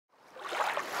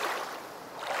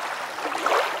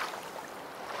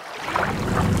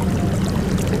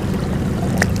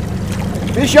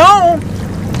Fish on!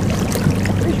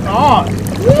 Fish on!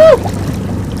 Woo!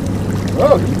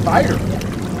 Oh, he's fired.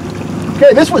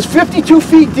 Okay, this was 52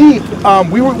 feet deep.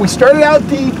 We started out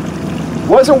deep,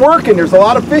 wasn't working. There's a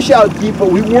lot of fish out deep,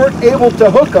 but we weren't able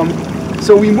to hook them.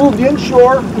 So we moved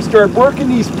inshore. We started working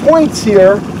these points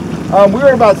here. We were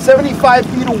at about 75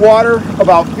 feet of water,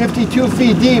 about 52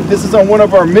 feet deep. This is on one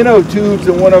of our minnow tubes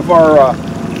and one of our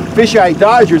fisheye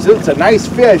dodgers. It's a nice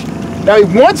fish. Now he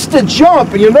wants to jump,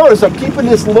 and you'll notice I'm keeping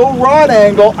this low rod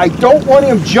angle. I don't want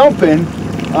him jumping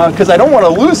because I don't want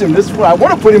to lose him. I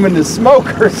want to put him in the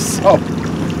smoker, so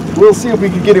we'll see if we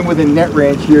can get him within net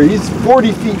range here. He's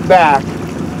 40 feet back.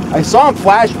 I saw him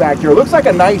flash back there. It looks like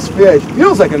a nice fish.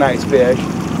 Feels like a nice fish.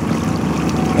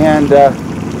 And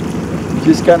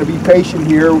just got to be patient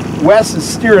here. Wes is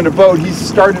steering the boat. He's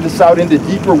started us out into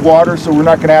deeper water, so we're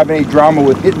not going to have any drama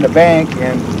with hitting the bank.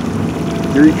 And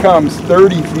here he comes,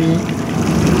 30 feet,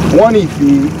 20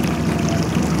 feet.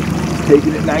 Just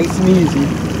taking it nice and easy.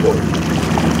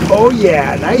 Oh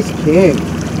yeah, nice king.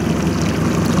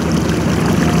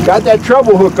 Got that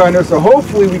treble hook on there, so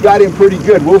hopefully we got him pretty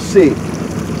good. We'll see.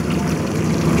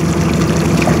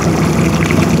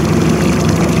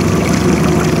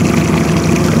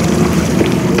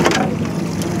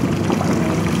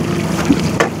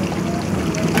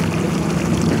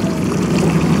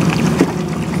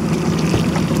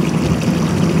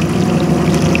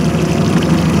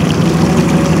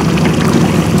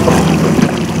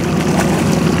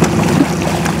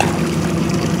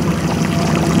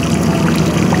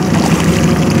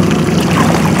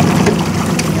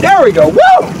 There we go.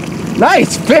 Woo!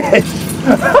 Nice fish.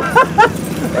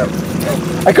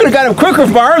 I could have got him quicker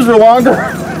if my arms were longer.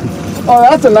 Oh,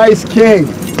 that's a nice king.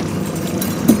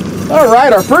 All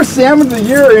right, our first salmon of the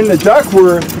year in the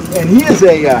Duckworth, and he is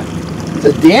he's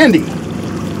a dandy.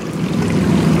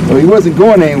 Well, he wasn't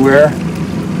going anywhere.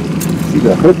 See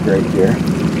the hook right there.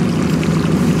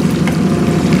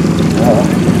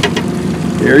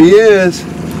 There he is.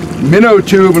 Minnow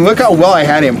tube, and look how well I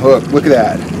had him hooked. Look at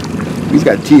that. He's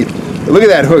got teeth. But look at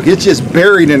that hook. It's just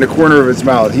buried in the corner of his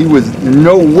mouth. He was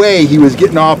no way he was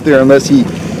getting off there unless he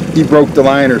broke the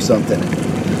line or something.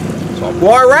 So, well,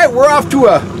 all right, we're off to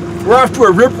a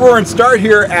rip-roaring start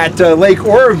here at Lake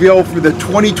Oroville for the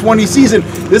 2020 season.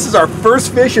 This is our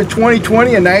first fish of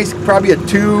 2020. A nice, probably a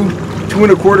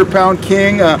 2.25 pound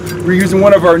king. We're using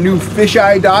one of our new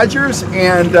fisheye dodgers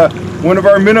and one of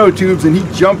our minnow tubes, and he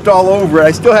jumped all over it.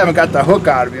 I still haven't got the hook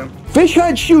out of him.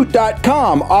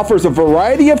 FishHuntShoot.com offers a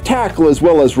variety of tackle as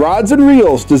well as rods and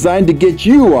reels designed to get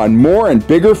you on more and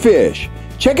bigger fish.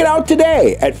 Check it out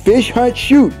today at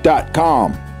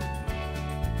FishHuntShoot.com.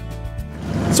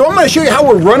 So I'm going to show you how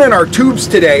we're running our tubes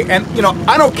today. And you know,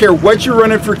 I don't care what you're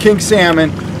running for king salmon,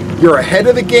 you're ahead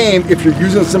of the game if you're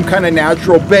using some kind of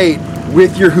natural bait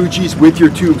with your hoochies, with your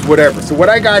tubes, whatever. So what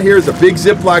I got here is a big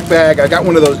Ziploc bag. I got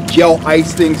one of those gel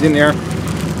ice things in there.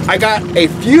 I got a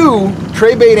few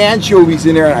tray bait anchovies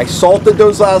in there, and I salted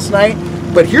those last night.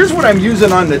 But here's what I'm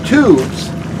using on the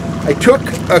tubes. I took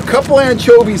a couple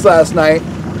anchovies last night,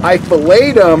 I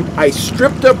filleted them, I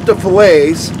stripped up the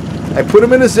fillets, I put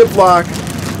them in a Ziploc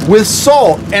with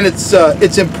salt. And it's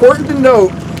important to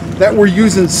note that we're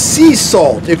using sea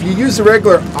salt. If you use the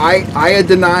regular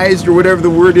iodinized or whatever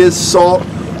the word is, salt,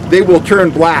 they will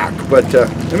turn black. But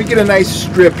let me get a nice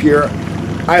strip here.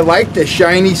 I like the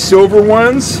shiny silver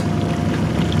ones.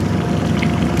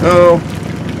 Oh,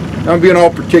 I'm being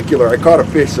all particular. I caught a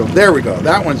fish, so there we go.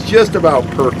 That one's just about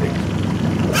perfect.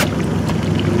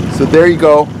 So there you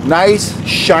go. Nice,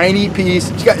 shiny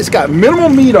piece. It's got minimal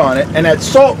meat on it, and that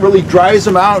salt really dries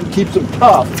them out and keeps them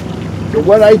tough. So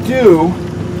what I do,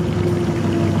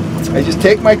 I just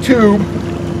take my tube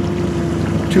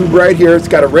right here. It's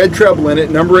got a red treble in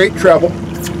it, number 8 treble.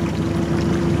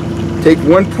 Take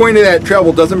one point of that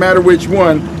treble, doesn't matter which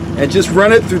one, and just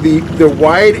run it through the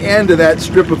wide end of that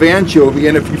strip of anchovy.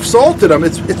 And if you've salted them,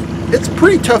 it's a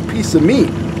pretty tough piece of meat.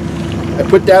 I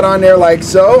put that on there like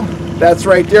so. That's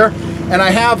right there. And I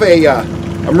have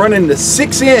I'm running the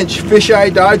 6-inch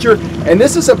fisheye dodger, and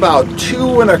this is about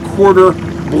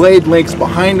 2.25 blade lengths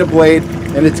behind the blade,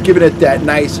 and it's giving it that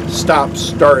nice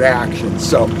stop-start action.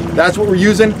 So that's what we're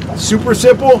using. Super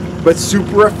simple, but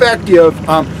super effective.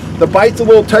 The bite's a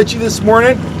little touchy this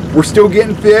morning. We're still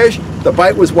getting fish. The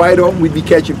bite was wide open. We'd be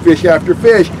catching fish after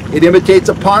fish. It imitates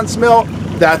a pond smelt.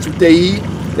 That's what they eat.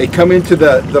 They come into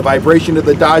the vibration of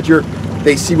the dodger.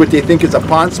 They see what they think is a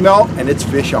pond smelt, and it's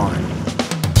fish on.